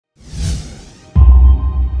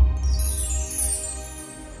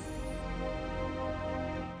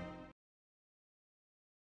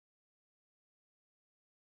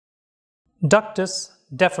Ductus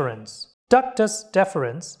deferens. Ductus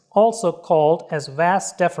deferens, also called as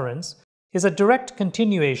vas deferens, is a direct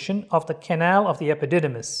continuation of the canal of the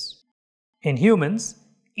epididymis. In humans,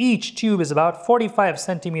 each tube is about 45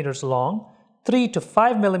 centimeters long, 3 to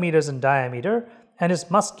 5 millimeters in diameter, and is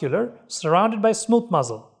muscular, surrounded by smooth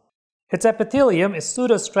muscle. Its epithelium is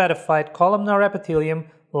pseudostratified columnar epithelium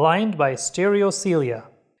lined by stereocilia.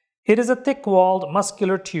 It is a thick-walled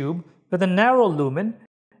muscular tube with a narrow lumen,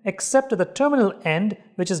 except at the terminal end,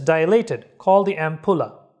 which is dilated, called the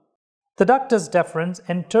ampulla. The ductus deferens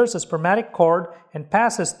enters the spermatic cord and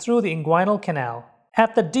passes through the inguinal canal.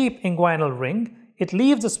 At the deep inguinal ring, it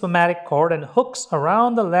leaves the spermatic cord and hooks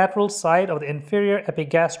around the lateral side of the inferior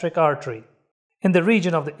epigastric artery. In the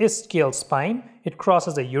region of the ischial spine, it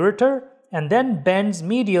crosses the ureter and then bends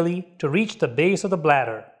medially to reach the base of the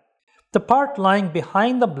bladder. The part lying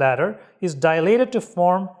behind the bladder is dilated to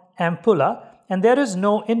form ampulla, and there is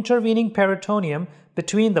no intervening peritoneum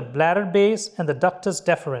between the bladder base and the ductus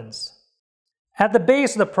deferens. At the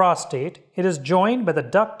base of the prostate, it is joined by the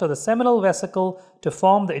duct of the seminal vesicle to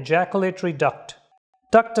form the ejaculatory duct.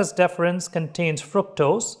 Ductus deferens contains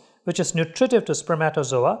fructose, which is nutritive to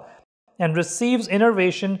spermatozoa, and receives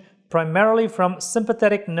innervation primarily from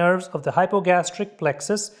sympathetic nerves of the hypogastric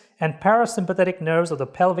plexus and parasympathetic nerves of the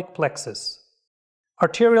pelvic plexus.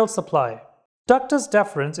 Arterial supply. Ductus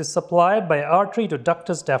deferens is supplied by artery to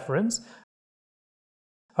ductus deferens,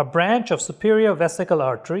 a branch of superior vesical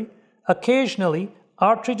artery. Occasionally,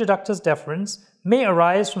 artery to ductus deferens may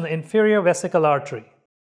arise from the inferior vesical artery.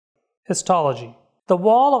 Histology. The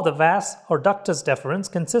wall of the vas or ductus deferens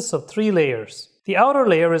consists of 3 layers. The outer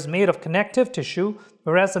layer is made of connective tissue,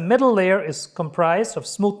 whereas the middle layer is comprised of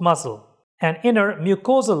smooth muscle. An inner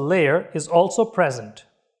mucosal layer is also present.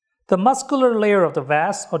 The muscular layer of the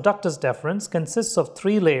vas or ductus deferens consists of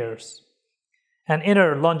 3 layers: an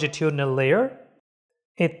inner longitudinal layer,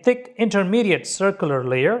 a thick intermediate circular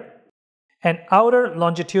layer, and outer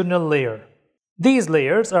longitudinal layer. These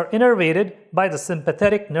layers are innervated by the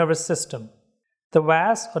sympathetic nervous system. The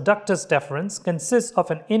vas or ductus deferens consists of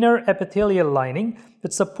an inner epithelial lining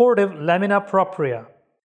with supportive lamina propria.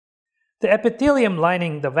 The epithelium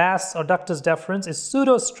lining the vas or ductus deferens is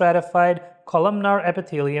pseudostratified columnar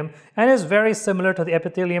epithelium and is very similar to the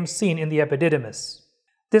epithelium seen in the epididymis.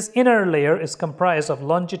 This inner layer is comprised of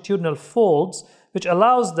longitudinal folds which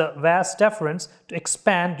allows the vas deferens to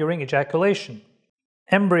expand during ejaculation.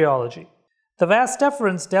 Embryology. The vas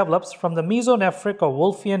deferens develops from the mesonephric or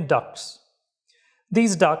Wolffian ducts.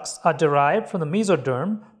 These ducts are derived from the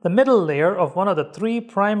mesoderm, the middle layer of one of the 3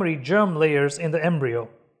 primary germ layers in the embryo.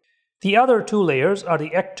 The other 2 layers are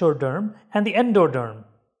the ectoderm and the endoderm.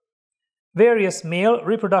 Various male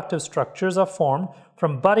reproductive structures are formed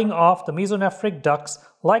from budding off the mesonephric ducts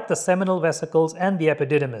like the seminal vesicles and the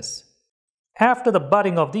epididymis. After the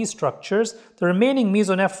budding of these structures, the remaining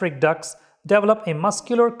mesonephric ducts develop a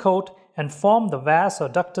muscular coat and form the vas or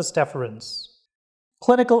ductus deferens.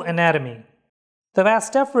 Clinical anatomy. The vas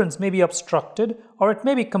deferens may be obstructed or it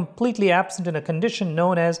may be completely absent in a condition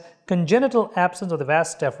known as congenital absence of the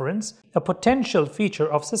vas deferens, a potential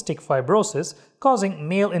feature of cystic fibrosis causing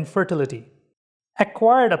male infertility.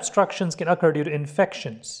 Acquired obstructions can occur due to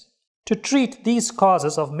infections. To treat these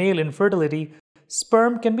causes of male infertility,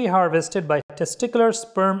 sperm can be harvested by testicular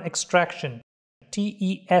sperm extraction,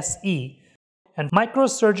 TESE, and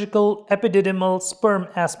microsurgical epididymal sperm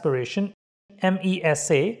aspiration,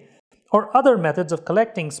 MESA, or other methods of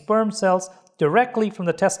collecting sperm cells directly from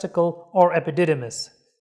the testicle or epididymis.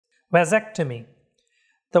 Vasectomy.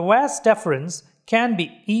 The vas deferens can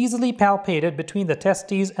be easily palpated between the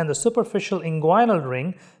testes and the superficial inguinal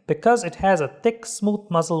ring because it has a thick, smooth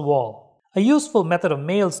muscle wall. A useful method of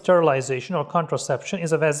male sterilization or contraception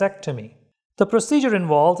is a vasectomy. The procedure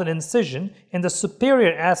involves an incision in the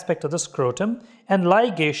superior aspect of the scrotum and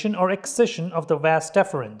ligation or excision of the vas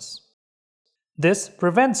deferens. This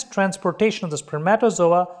prevents transportation of the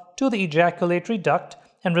spermatozoa to the ejaculatory duct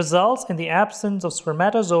and results in the absence of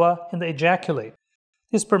spermatozoa in the ejaculate.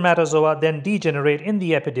 The spermatozoa then degenerate in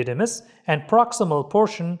the epididymis and proximal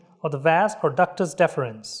portion of the vas or ductus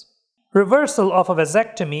deferens. Reversal of a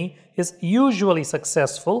vasectomy is usually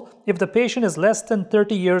successful if the patient is less than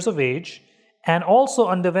 30 years of age and also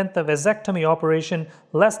underwent the vasectomy operation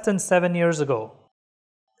less than 7 years ago.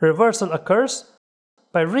 Reversal occurs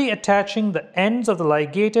by reattaching the ends of the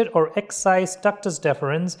ligated or excised ductus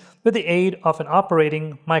deferens with the aid of an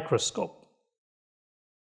operating microscope.